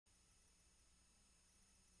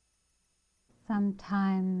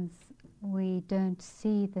Sometimes we don't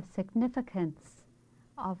see the significance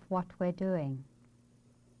of what we're doing.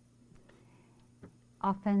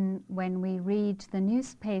 Often when we read the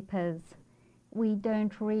newspapers, we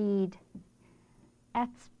don't read at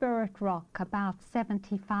Spirit Rock about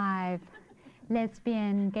 75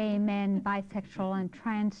 lesbian, gay men, bisexual and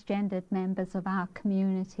transgendered members of our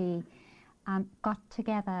community got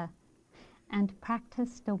together and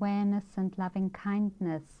practiced awareness and loving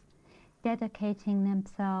kindness, dedicating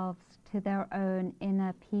themselves to their own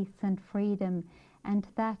inner peace and freedom, and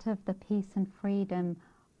that of the peace and freedom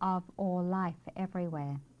of all life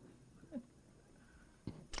everywhere.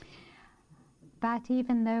 But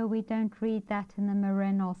even though we don't read that in the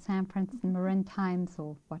Marin or Marin Times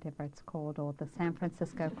or whatever it's called, or the San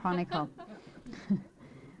Francisco Chronicle,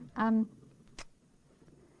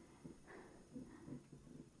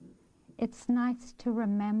 it's nice to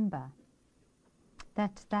remember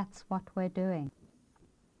that that's what we're doing.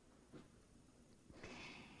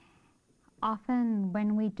 Often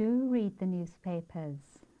when we do read the newspapers,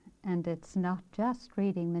 and it's not just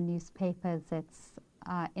reading the newspapers, it's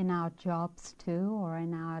in our jobs too, or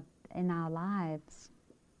in our lives,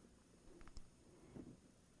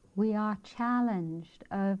 we are challenged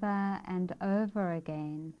over and over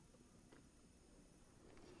again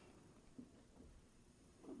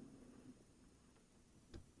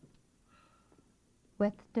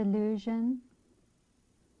with delusion,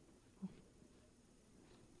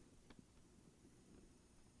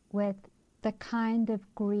 with the kind of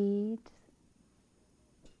greed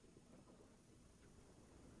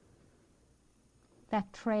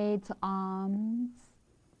that trades arms,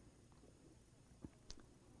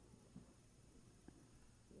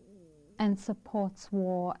 and supports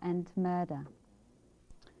war and murder,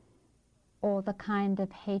 or the kind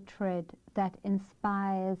of hatred that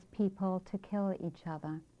inspires people to kill each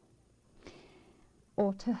other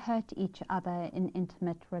or to hurt each other in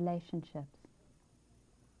intimate relationships.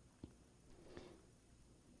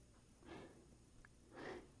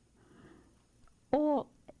 Or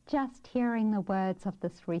just hearing the words of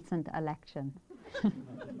this recent election.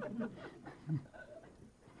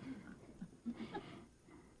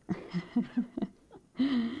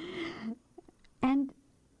 And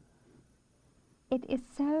it is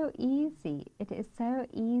so easy,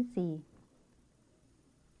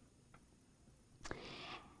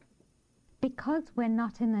 because we're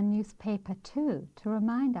not in the newspaper too, to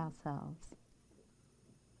remind ourselves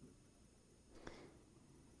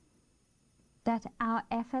that our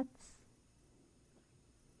efforts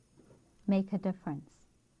make a difference.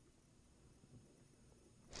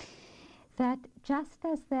 That just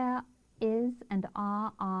as there is and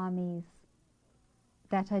are armies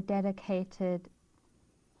that are dedicated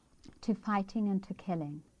to fighting and to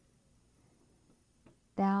killing,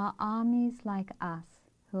 there are armies like us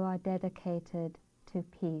who are dedicated to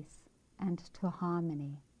peace and to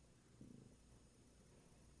harmony.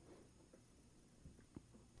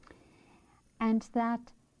 And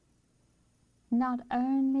that not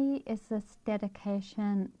only is this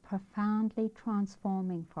dedication profoundly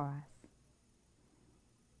transforming for us,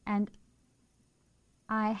 and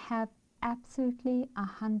I have absolutely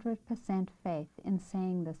 100% faith in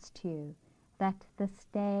saying this to you, that this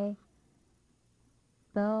day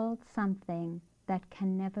builds something that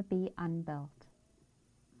can never be unbuilt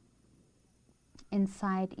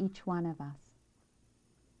inside each one of us.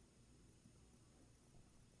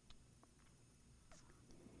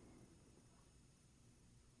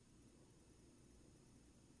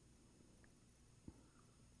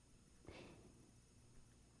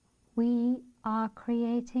 We are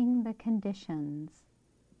creating the conditions.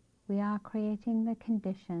 We are creating the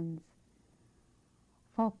conditions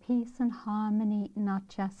for peace and harmony, not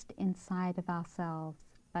just inside of ourselves,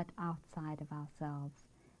 but outside of ourselves,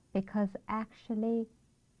 because actually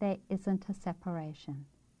there isn't a separation.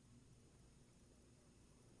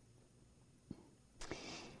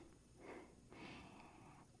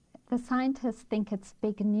 The scientists think it's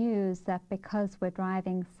big news that because we're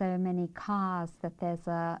driving so many cars that there's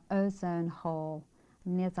an ozone hole,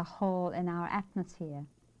 and there's a hole in our atmosphere.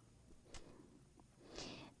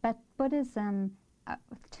 But Buddhism,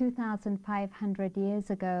 2,500 years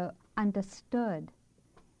ago, understood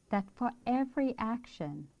that for every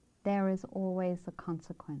action there is always a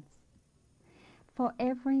consequence. For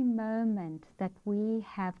every moment that we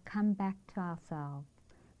have come back to ourselves,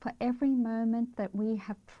 for every moment that we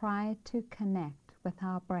have tried to connect with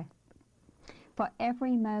our breath, for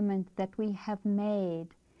every moment that we have made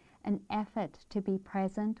an effort to be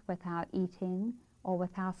present with our eating or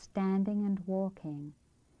with our standing and walking,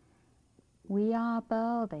 we are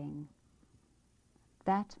building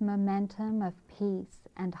that momentum of peace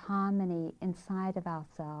and harmony inside of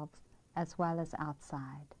ourselves as well as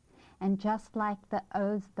outside. And just like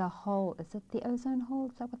the hole, is it the ozone hole?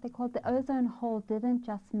 Is that what they call it? The ozone hole didn't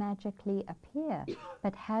just magically appear,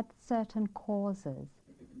 but had certain causes.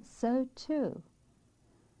 So too,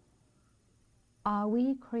 are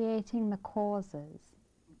we creating the causes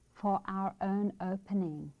for our own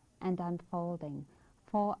opening and unfolding,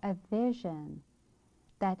 for a vision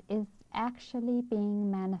that is actually being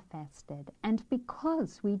manifested? And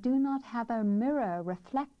because we do not have a mirror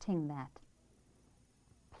reflecting that,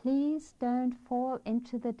 please don't fall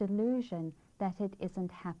into the delusion that it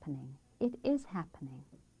isn't happening. It is happening.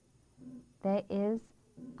 There is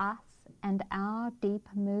us and our deep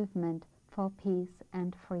movement for peace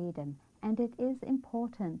and freedom. And it is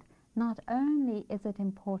important. Not only is it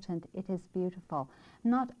important, it is beautiful.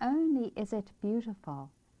 Not only is it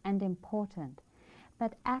beautiful and important,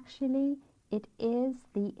 but actually it is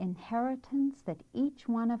the inheritance that each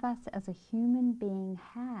one of us as a human being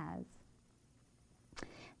has.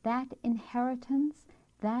 That inheritance,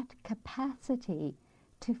 that capacity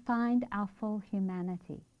to find our full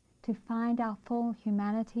humanity, to find our full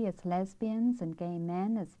humanity as lesbians and gay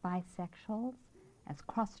men, as bisexuals, as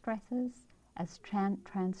cross-dressers, as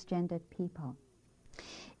transgendered people.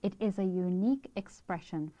 It is a unique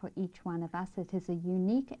expression for each one of us. It is a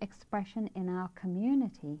unique expression in our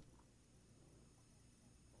community.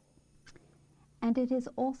 And it is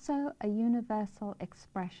also a universal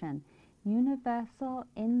expression, universal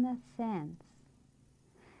in the sense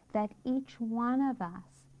that each one of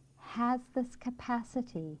us has this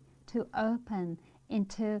capacity to open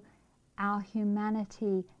into our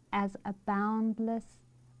humanity as a boundless,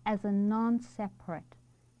 as a non-separate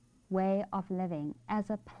way of living, as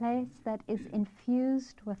a place that is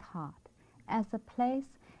infused with heart, as a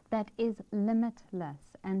place that is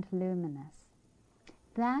limitless and luminous.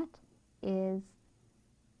 That is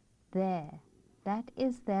there. That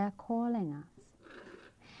is there calling us.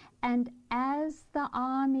 And as the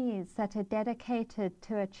armies that are dedicated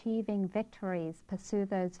to achieving victories pursue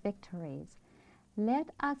those victories, let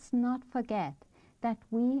us not forget that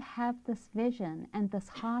we have this vision and this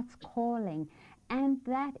heart's calling, and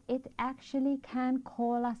that it actually can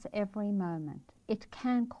call us every moment. It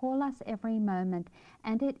can call us every moment,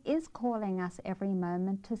 and it is calling us every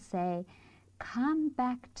moment to say, come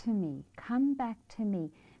back to me, come back to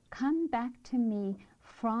me, come back to me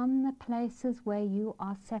from the places where you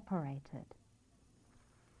are separated.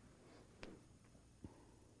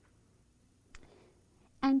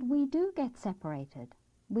 And we do get separated.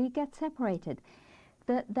 We get separated.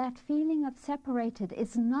 That feeling of separated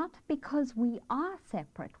is not because we are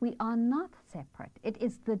separate. We are not separate. It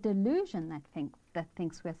is the delusion that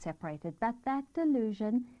thinks we're separated. But that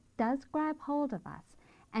delusion does grab hold of us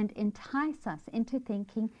and entice us into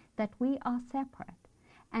thinking that we are separate,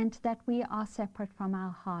 and that we are separate from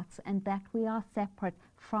our hearts, and that we are separate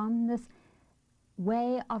from this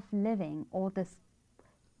way of living, or this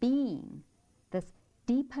being, this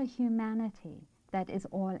deeper humanity that is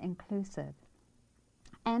all-inclusive.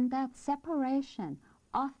 And that separation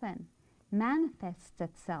often manifests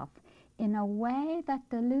itself in a way that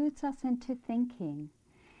deludes us into thinking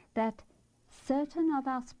that certain of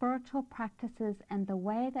our spiritual practices and the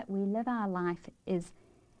way that we live our life is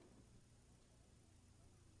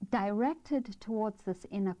directed towards this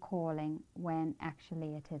inner calling, when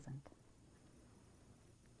actually it isn't.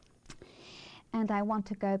 And I want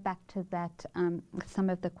to go back to that, some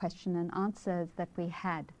of the question and answers that we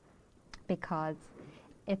had, because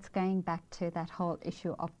it's going back to that whole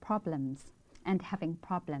issue of problems and having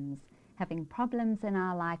problems in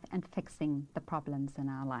our life and fixing the problems in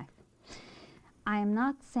our life. I am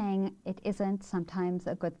not saying it isn't sometimes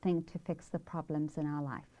a good thing to fix the problems in our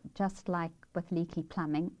life. Just like with leaky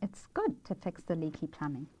plumbing, it's good to fix the leaky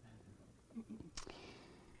plumbing.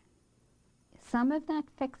 Some of that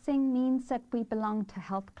fixing means that we belong to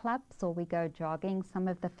health clubs or we go jogging. Some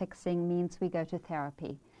of the fixing means we go to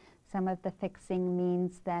therapy. Some of the fixing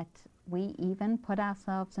means that we even put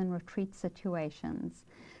ourselves in retreat situations.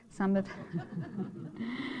 Some of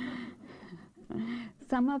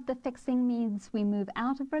the fixing means we move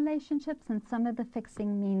out of relationships, and some of the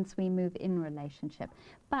fixing means we move in relationship.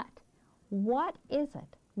 But what is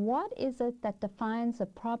it? What is it that defines a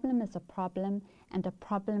problem as a problem and a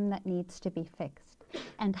problem that needs to be fixed?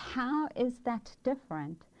 And how is that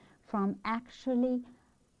different from actually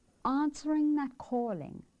answering that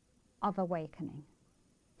calling of awakening?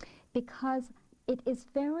 Because it is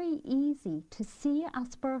very easy to see our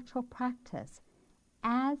spiritual practice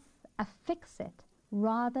as a fix-it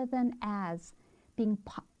rather than as being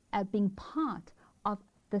part of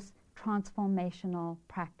this transformational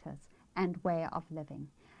practice and way of living.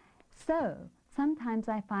 So sometimes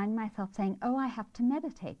I find myself saying, oh, I have to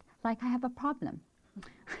meditate, like I have a problem.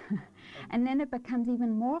 And then it becomes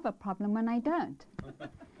even more of a problem when I don't.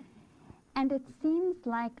 And it seems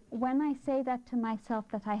like when I say that to myself,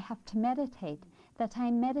 that I have to meditate, that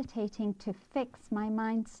I'm meditating to fix my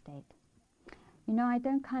mind state. You know, I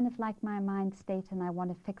don't kind of like my mind state and I want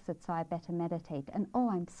to fix it, so I better meditate. And oh,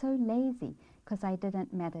 I'm so lazy because I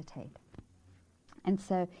didn't meditate. And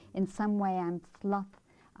so in some way I'm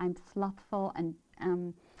slothful and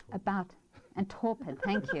and torpid,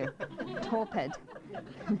 thank you, torpid.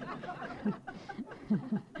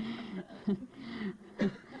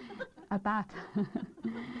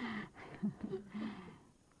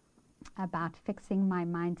 about fixing my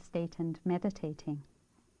mind state and meditating.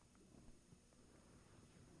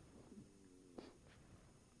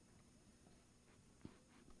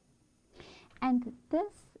 And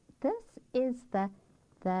this is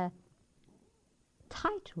the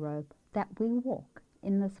tightrope that we walk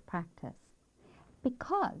in this practice,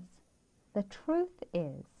 because the truth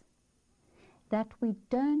is that we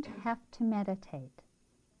don't have to meditate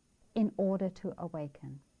in order to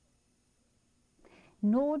awaken.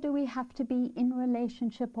 Nor do we have to be in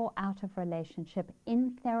relationship or out of relationship,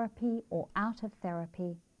 in therapy or out of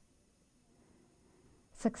therapy,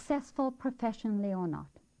 successful professionally or not.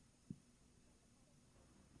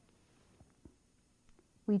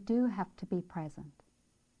 We do have to be present.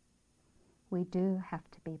 We do have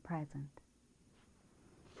to be present.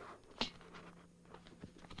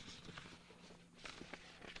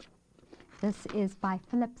 This is by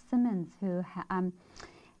Philip Simmons, who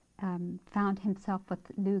found himself with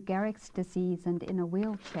Lou Gehrig's disease and in a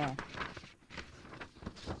wheelchair.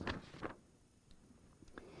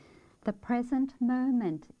 The present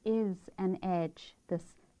moment is an edge,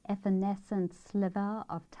 this evanescent sliver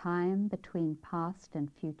of time between past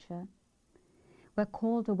and future. We're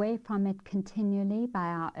called away from it continually by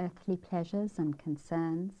our earthly pleasures and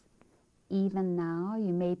concerns. Even now,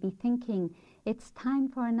 you may be thinking, it's time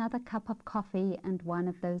for another cup of coffee and one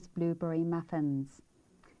of those blueberry muffins.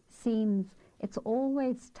 Seems it's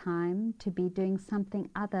always time to be doing something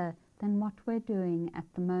other than what we're doing at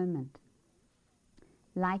the moment.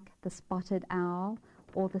 Like the spotted owl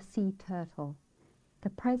or the sea turtle, the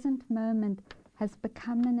present moment has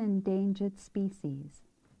become an endangered species.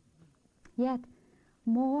 Yet,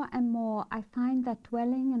 more and more, I find that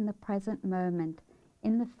dwelling in the present moment,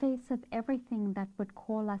 in the face of everything that would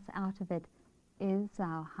call us out of it, is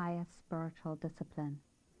our highest spiritual discipline.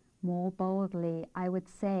 More boldly, I would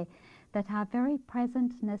say that our very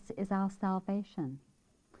presentness is our salvation.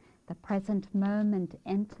 The present moment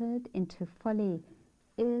entered into fully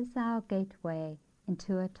is our gateway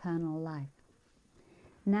into eternal life.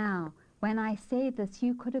 Now, when I say this,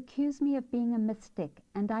 you could accuse me of being a mystic,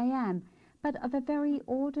 and I am, but of a very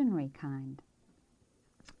ordinary kind.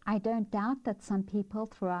 I don't doubt that some people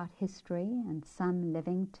throughout history, and some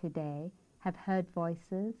living today, have heard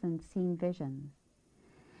voices and seen visions.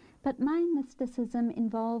 But my mysticism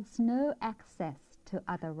involves no access to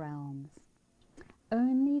other realms,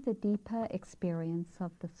 only the deeper experience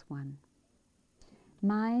of this one.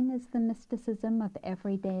 Mine is the mysticism of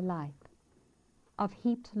everyday life, of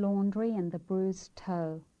heaped laundry and the bruised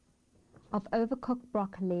toe, of overcooked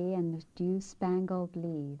broccoli and dew-spangled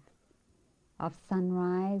leaves, of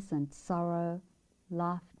sunrise and sorrow,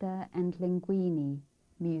 laughter and linguini,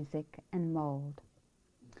 music and mold.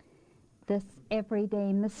 This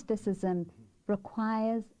everyday mysticism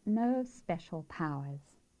requires no special powers,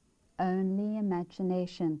 only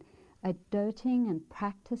imagination, a doting and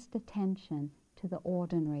practiced attention to the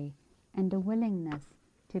ordinary, and a willingness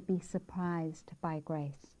to be surprised by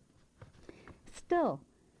grace. Still,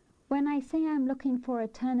 when I say I'm looking for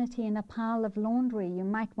eternity in a pile of laundry, you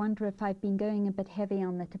might wonder if I've been going a bit heavy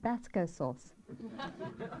on the Tabasco sauce.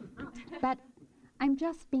 But I'm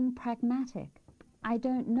just being pragmatic. I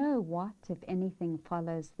don't know what, if anything,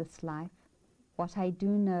 follows this life. What I do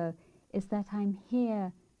know is that I'm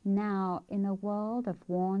here now in a world of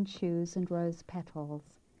worn shoes and rose petals,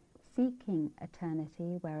 seeking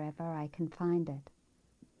eternity wherever I can find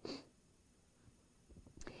it.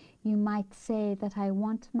 You might say that I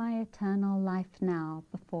want my eternal life now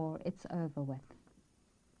before it's over with.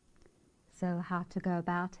 So how to go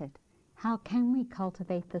about it? How can we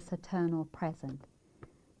cultivate this eternal present?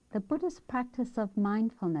 The Buddhist practice of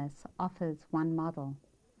mindfulness offers one model.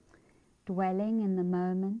 Dwelling in the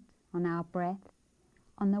moment, on our breath,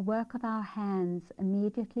 on the work of our hands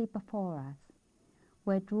immediately before us,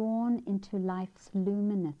 we're drawn into life's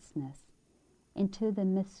luminousness, into the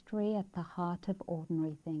mystery at the heart of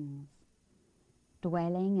ordinary things.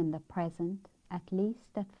 dwelling in the present, at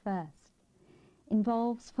least at first,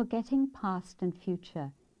 involves forgetting past and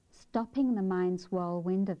future, stopping the mind's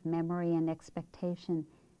whirlwind of memory and expectation,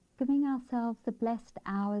 giving ourselves a blessed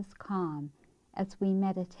hour's calm as we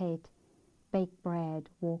meditate, bake bread,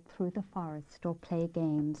 walk through the forest, or play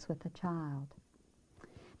games with a child.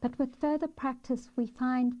 But with further practice, we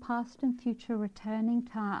find past and future returning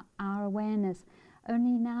to our awareness,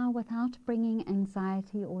 only now without bringing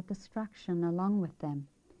anxiety or distraction along with them.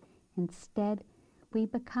 Instead, we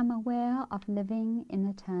become aware of living in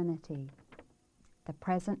eternity. The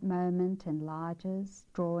present moment enlarges,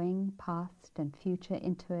 drawing past and future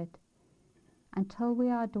into it, until we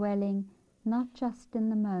are dwelling not just in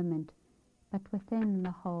the moment, but within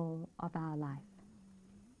the whole of our life.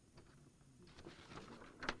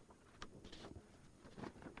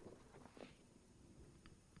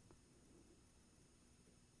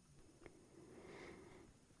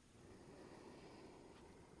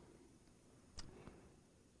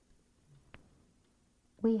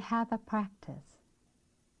 We have a practice,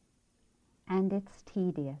 and it's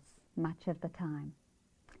tedious much of the time.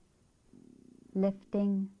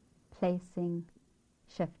 Lifting, placing,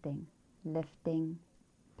 shifting, lifting,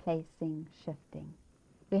 placing, shifting.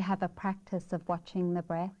 We have a practice of watching the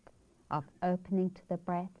breath, of opening to the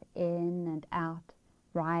breath in and out,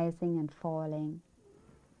 rising and falling,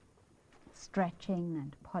 stretching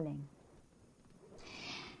and pulling.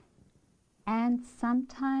 And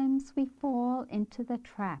sometimes we fall into the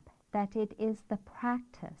trap that it is the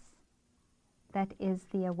practice that is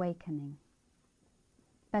the awakening.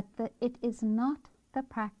 But it is not the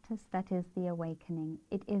practice that is the awakening.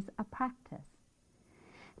 It is a practice.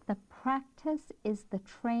 The practice is the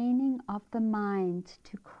training of the mind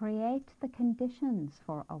to create the conditions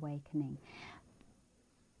for awakening.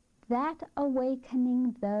 That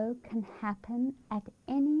awakening, though, can happen at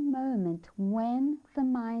any moment when the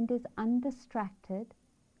mind is undistracted,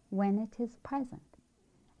 when it is present.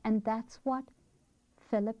 And that's what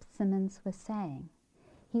Philip Simmons was saying.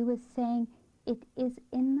 He was saying it is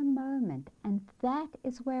in the moment, and that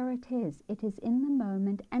is where it is. It is in the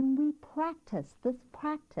moment, and we practice this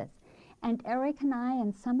practice. And Eric and I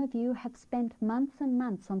and some of you have spent months and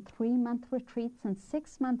months on 3-month retreats and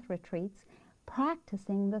 6-month retreats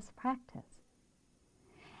practicing this practice.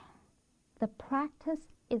 The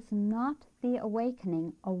practice is not the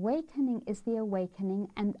awakening. Awakening is the awakening,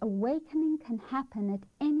 and awakening can happen at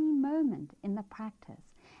any moment in the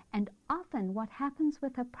practice. And often what happens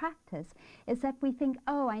with a practice is that we think,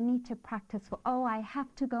 oh, I need to practice, I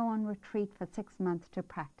have to go on retreat for 6 months to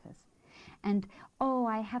practice. And,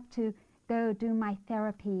 I have to go do my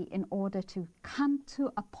therapy in order to come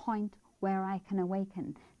to a point where I can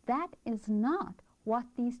awaken. That is not what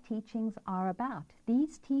these teachings are about.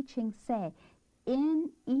 These teachings say, in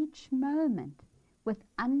each moment, with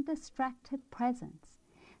undistracted presence,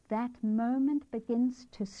 that moment begins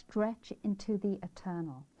to stretch into the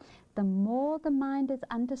eternal. The more the mind is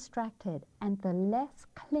undistracted and the less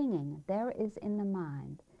clinging there is in the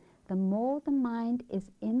mind, the more the mind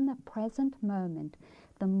is in the present moment,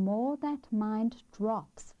 the more that mind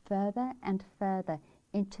drops further and further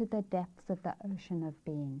into the depths of the ocean of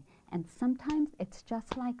being. And sometimes it's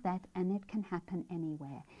just like that, and it can happen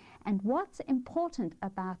anywhere. And what's important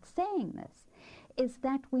about saying this is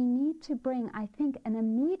that we need to bring, I think, an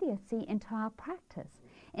immediacy into our practice,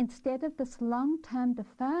 instead of this long-term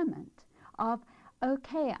deferment of,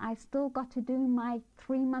 okay, I still got to do my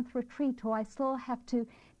 3-month retreat, or I still have to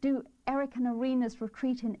do Eric and Arinna's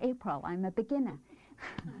retreat in April. I'm a beginner.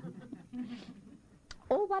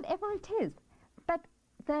 Or whatever it is. But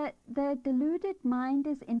the deluded mind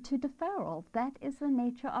is into deferral. That is the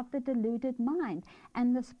nature of the deluded mind.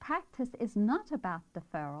 And this practice is not about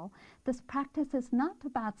deferral. This practice is not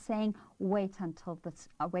about saying, wait until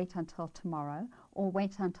tomorrow, or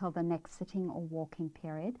wait until the next sitting or walking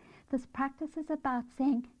period. This practice is about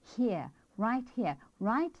saying, here, right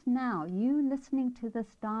now, you listening to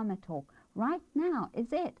this Dharma talk, right now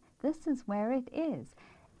is it. This is where it is.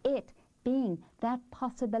 It being that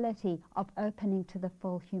possibility of opening to the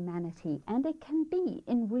full humanity. And it can be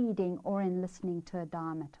in reading or in listening to a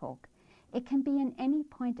Dharma talk. It can be in any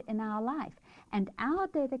point in our life. And our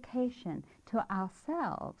dedication to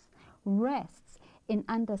ourselves rests in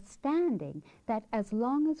understanding that as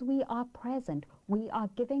long as we are present, we are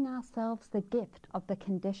giving ourselves the gift of the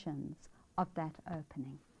conditions of that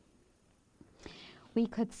opening. We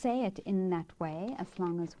could say it in that way, as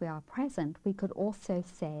long as we are present. We could also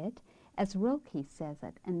say it as Rilke says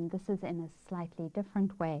it, and this is in a slightly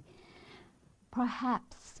different way.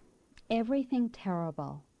 Perhaps everything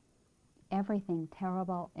terrible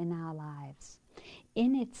in our lives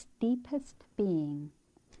in its deepest being,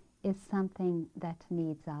 is something that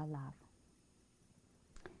needs our love.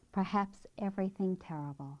 Perhaps everything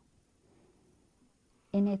terrible,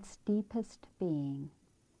 in its deepest being,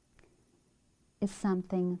 is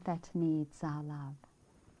something that needs our love.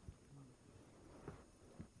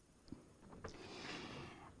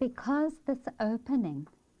 Because this opening,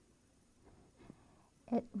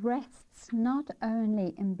 it rests not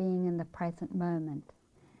only in being in the present moment,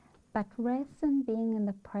 but rests in being in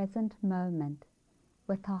the present moment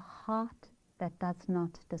with a heart that does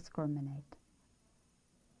not discriminate.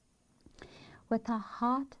 With a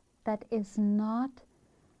heart that is not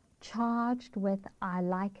charged with, I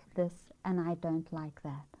like this and I don't like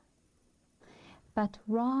that, but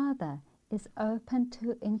rather is open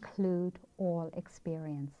to include all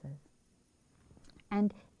experiences.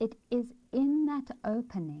 And it is in that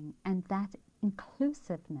opening and that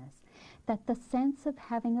inclusiveness that the sense of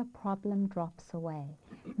having a problem drops away.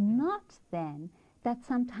 Not then that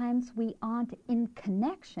sometimes we aren't in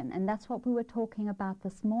connection, and that's what we were talking about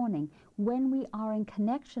this morning. When we are in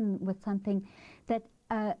connection with something, that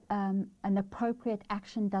an appropriate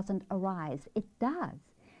action doesn't arise. It does,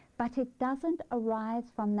 but it doesn't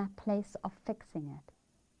arise from that place of fixing it.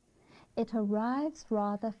 It arrives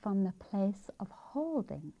rather from the place of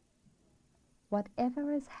holding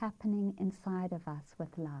whatever is happening inside of us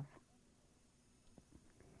with love.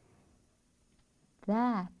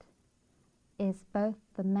 That is both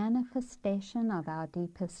the manifestation of our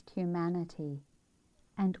deepest humanity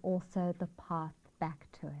and also the path back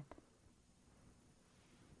to it.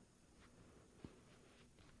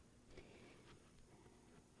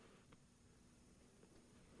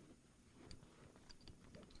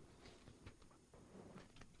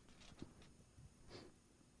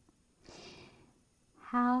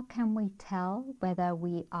 How can we tell whether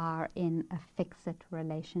we are in a fix-it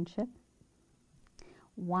relationship?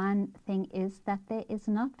 One thing is that there is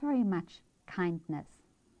not very much kindness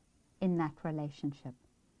in that relationship.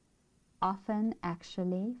 Often,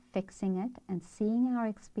 actually, fixing it and seeing our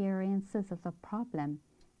experiences as a problem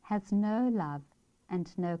has no love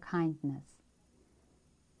and no kindness.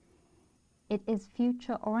 It is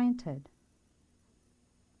future-oriented.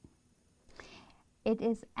 It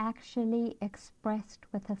is actually expressed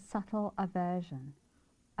with a subtle aversion,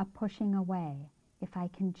 a pushing away. If I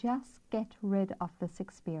can just get rid of this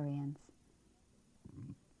experience,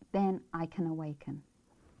 then I can awaken.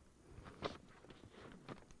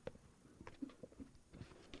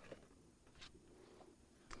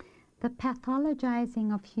 The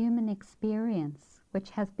pathologizing of human experience,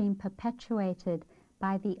 which has been perpetuated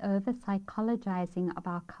by the over-psychologizing of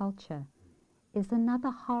our culture, is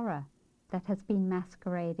another horror that has been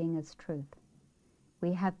masquerading as truth.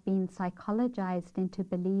 We have been psychologized into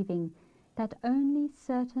believing that only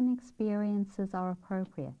certain experiences are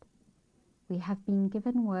appropriate. We have been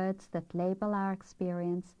given words that label our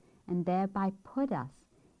experience and thereby put us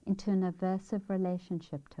into an aversive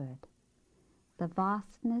relationship to it. The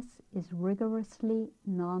vastness is rigorously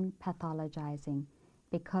non-pathologizing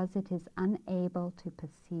because it is unable to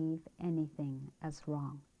perceive anything as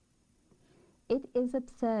wrong. It is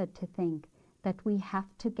absurd to think that we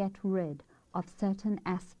have to get rid of certain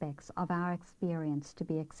aspects of our experience to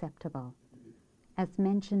be acceptable. As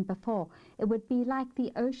mentioned before, it would be like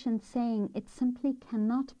the ocean saying it simply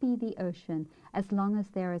cannot be the ocean as long as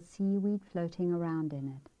there is seaweed floating around in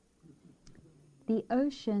it. The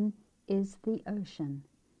ocean is the ocean,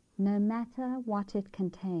 no matter what it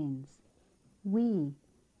contains. We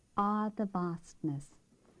are the vastness,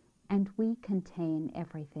 and we contain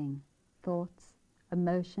everything: thoughts,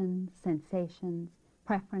 emotions, sensations,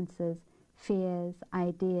 preferences, fears,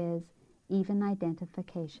 ideas, even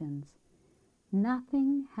identifications.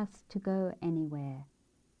 Nothing has to go anywhere.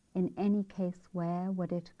 In any case, where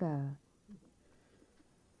would it go?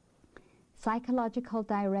 Psychological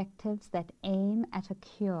directives that aim at a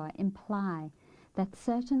cure imply that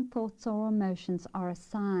certain thoughts or emotions are a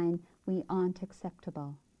sign we aren't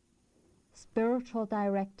acceptable. Spiritual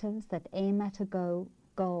directives that aim at a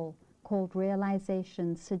goal called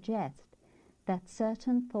realization suggest that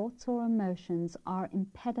certain thoughts or emotions are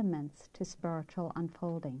impediments to spiritual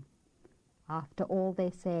unfolding. After all, they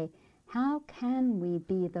say, how can we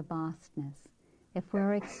be the vastness if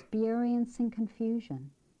we're experiencing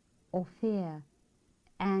confusion or fear,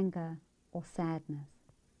 anger or sadness?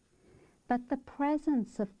 But the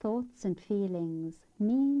presence of thoughts and feelings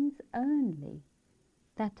means only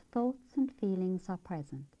that thoughts and feelings are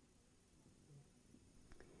present.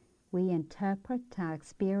 We interpret our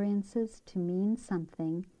experiences to mean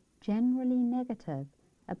something generally negative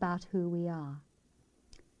about who we are.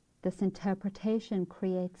 This interpretation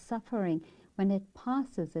creates suffering when it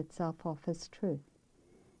passes itself off as truth.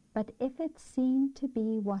 But if it's seen to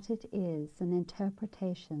be what it is, an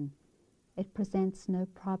interpretation, it presents no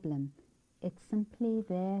problem. It's simply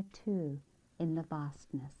there too, in the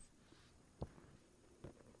vastness.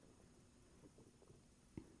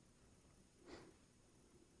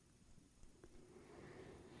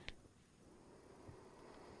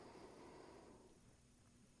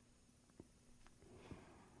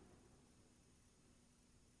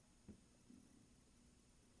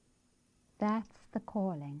 That's the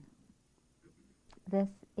calling. This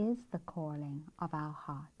is the calling of our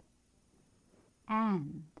heart.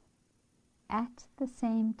 And at the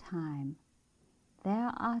same time,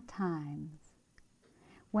 there are times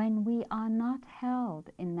when we are not held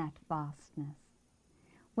in that vastness,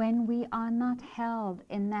 when we are not held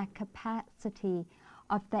in that capacity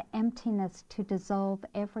of the emptiness to dissolve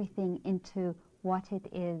everything into what it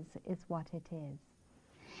is what it is.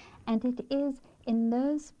 And it is in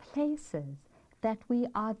those places that we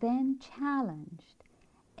are then challenged,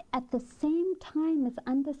 at the same time as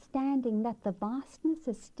understanding that the vastness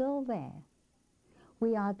is still there.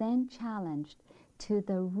 We are then challenged to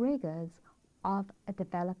the rigors of a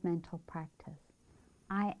developmental practice.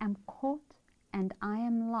 I am caught and I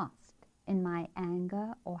am lost in my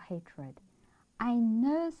anger or hatred. I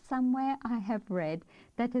know somewhere I have read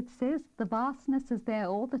that it says the vastness is there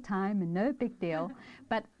all the time and no big deal,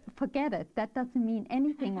 but forget it. That doesn't mean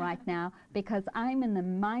anything right now because I'm in the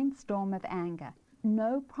mind storm of anger.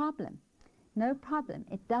 No problem. No problem.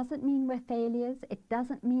 It doesn't mean we're failures. It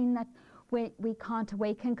doesn't mean that we can't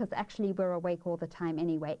awaken, because actually we're awake all the time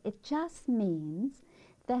anyway. It just means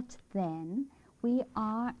that then we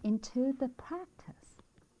are into the practice.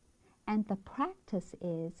 And the practice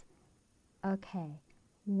is, okay,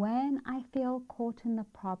 when I feel caught in the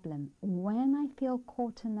problem, when I feel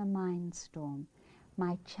caught in the mind storm,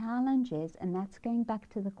 my challenge is, and that's going back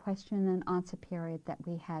to the question and answer period that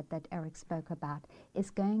we had that Eric spoke about, is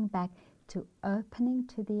going back to opening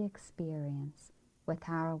to the experience with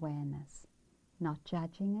our awareness, not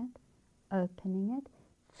judging it, opening it,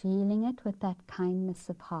 feeling it with that kindness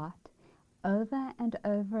of heart, over and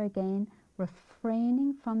over again,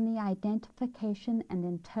 refraining from the identification and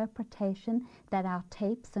interpretation that our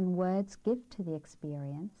tapes and words give to the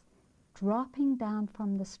experience, dropping down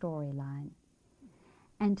from the storyline,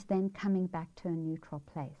 and then coming back to a neutral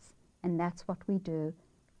place. And that's what we do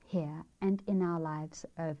here and in our lives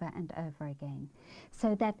over and over again.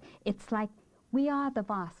 So that it's like we are the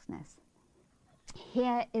vastness.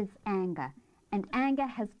 Here is anger, and anger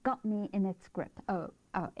has got me in its grip. Oh,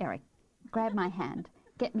 Eric, grab my hand.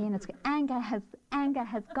 Get me in its grip. Anger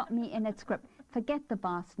has got me in its grip. Forget the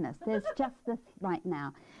vastness. There's just this right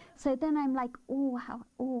now. So then I'm like,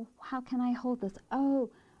 how can I hold this?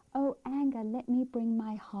 Oh, anger, let me bring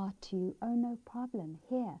my heart to you. Oh, no problem.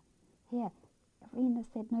 Here. Arinna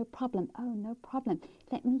said, no problem. Oh, no problem.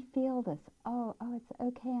 Let me feel this. Oh, it's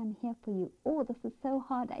okay. I'm here for you. Oh, this is so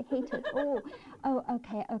hard. I hate it. Oh,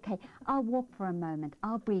 okay. I'll walk for a moment.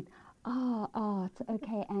 I'll breathe. Oh, it's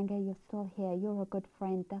okay, anger. You're still here. You're a good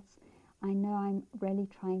friend. I know I'm really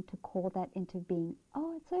trying to call that into being.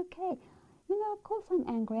 Oh, it's okay. Of course I'm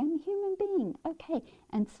angry. I'm a human being. Okay.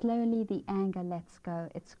 And slowly the anger lets go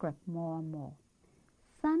its grip more and more.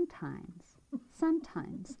 Sometimes,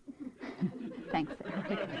 thanks,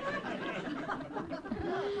 Eric.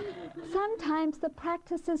 Sometimes the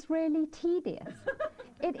practice is really tedious.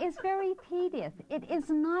 It is very tedious. It is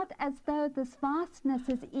not as though this vastness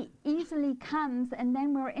easily comes and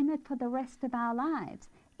then we're in it for the rest of our lives.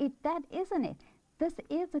 That isn't it. This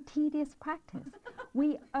is a tedious practice.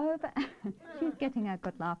 She's getting a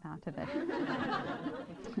good laugh out of it.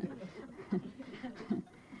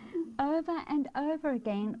 Over and over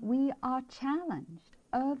again, we are challenged.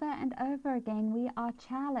 Over and over again, we are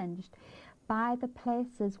challenged by the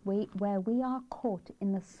places where we are caught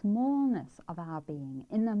in the smallness of our being,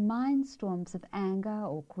 in the mind storms of anger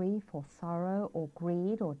or grief or sorrow or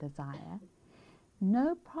greed or desire.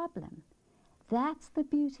 No problem. That's the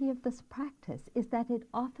beauty of this practice, is that it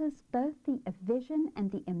offers both the vision and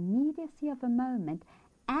the immediacy of a moment,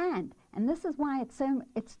 and this is why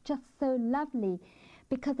it's just so lovely,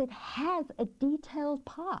 because it has a detailed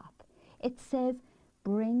path. It says,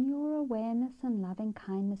 bring your awareness and loving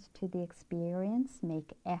kindness to the experience,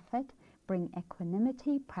 make effort, bring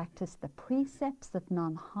equanimity, practice the precepts of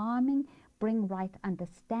non-harming, bring right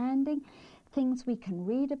understanding, things we can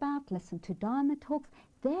read about, listen to Dharma talks.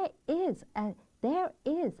 There is a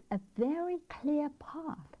very clear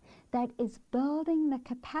path that is building the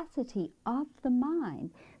capacity of the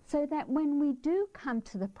mind, so that when we do come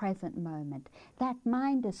to the present moment, that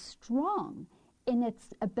mind is strong in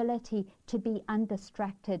its ability to be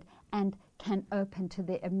undistracted and can open to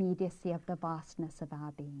the immediacy of the vastness of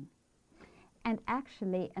our being. And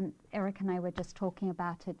actually, and Eric and I were just talking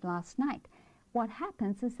about it last night, what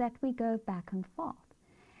happens is that we go back and forth.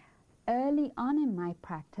 Early on in my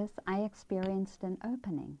practice, I experienced an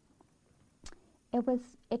opening. It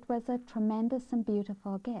was a tremendous and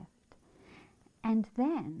beautiful gift. And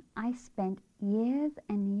then I spent years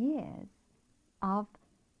and years of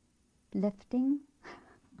lifting,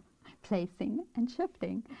 placing and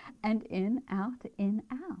shifting, and in, out,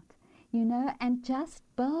 you know, and just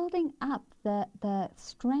building up the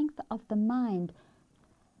strength of the mind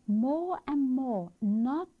more and more,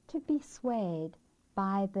 not to be swayed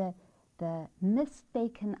by the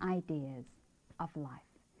mistaken ideas of life,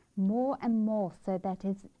 more and more so that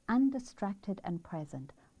it's undistracted and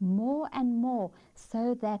present, more and more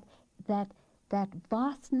so that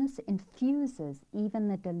vastness infuses even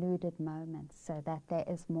the deluded moments, so that there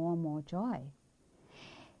is more and more joy.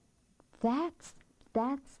 That's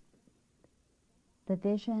the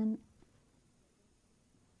vision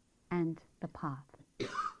and the path.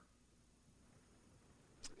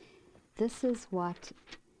 This is what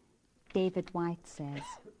David White says.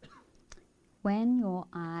 When your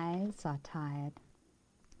eyes are tired,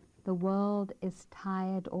 the world is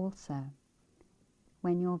tired also.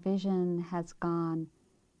 When your vision has gone,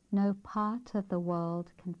 no part of the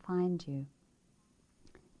world can find you.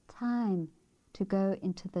 Time to go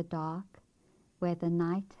into the dark, where the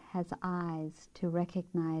night has eyes to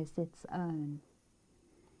recognize its own.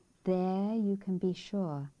 There you can be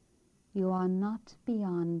sure you are not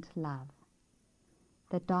beyond love.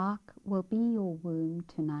 The dark will be your womb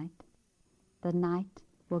tonight. The night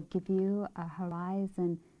will give you a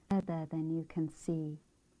horizon further than you can see.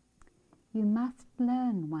 You must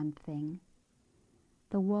learn one thing.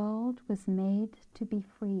 The world was made to be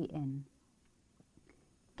free in.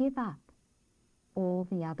 Give up all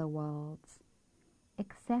the other worlds,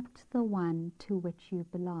 except the one to which you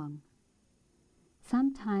belong.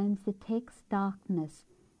 Sometimes it takes darkness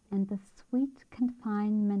and the sweet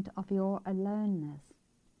confinement of your aloneness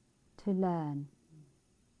to learn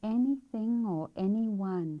anything or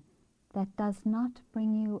anyone that does not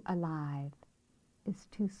bring you alive is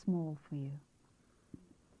too small for you.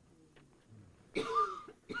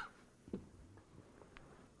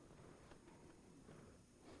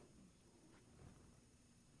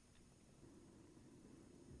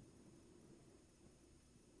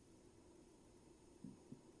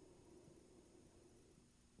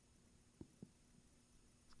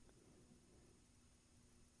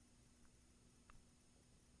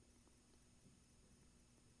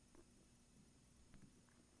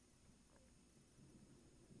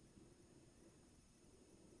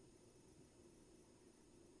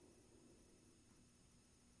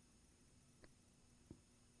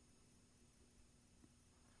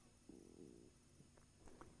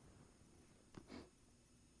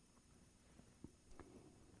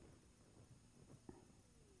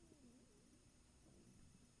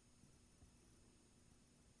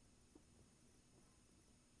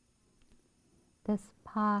 This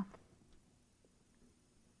path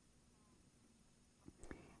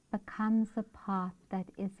becomes a path that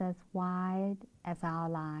is as wide as our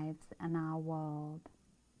lives and our world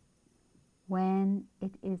when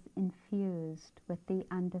it is infused with the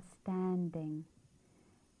understanding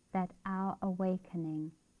that our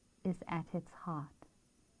awakening is at its heart,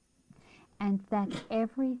 and that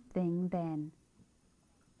everything then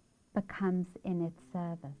becomes in its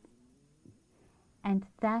service. And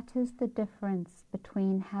that is the difference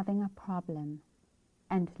between having a problem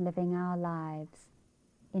and living our lives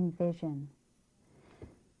in vision.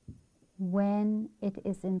 When it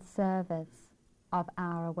is in service of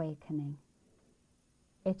our awakening,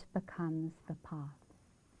 it becomes the path.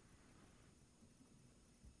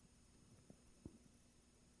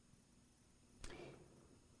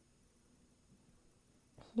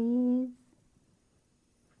 Please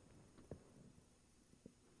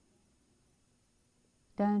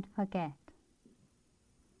don't forget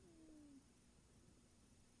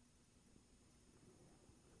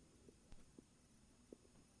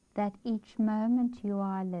that each moment you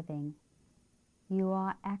are living, you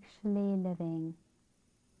are actually living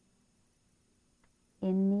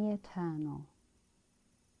in the eternal,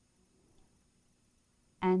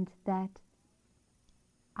 and that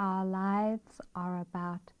our lives are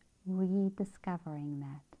about rediscovering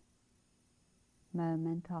that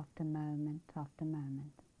moment after moment after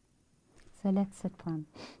moment. So let's sit for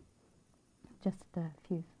just a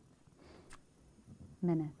few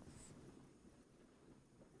minutes.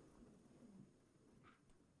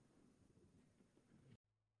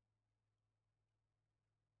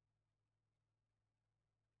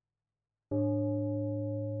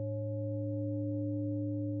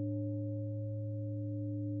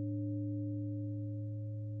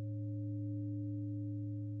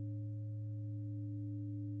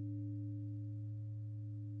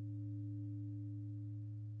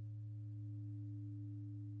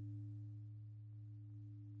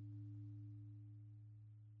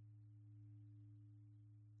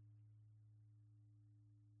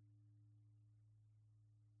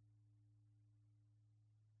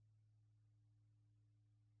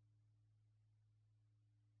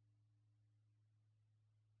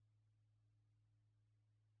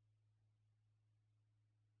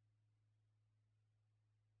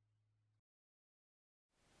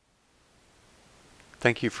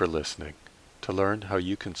 Thank you for listening. To learn how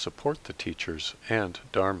you can support the teachers and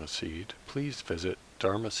Dharma Seed, please visit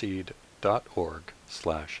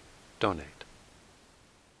dharmaseed.org/donate.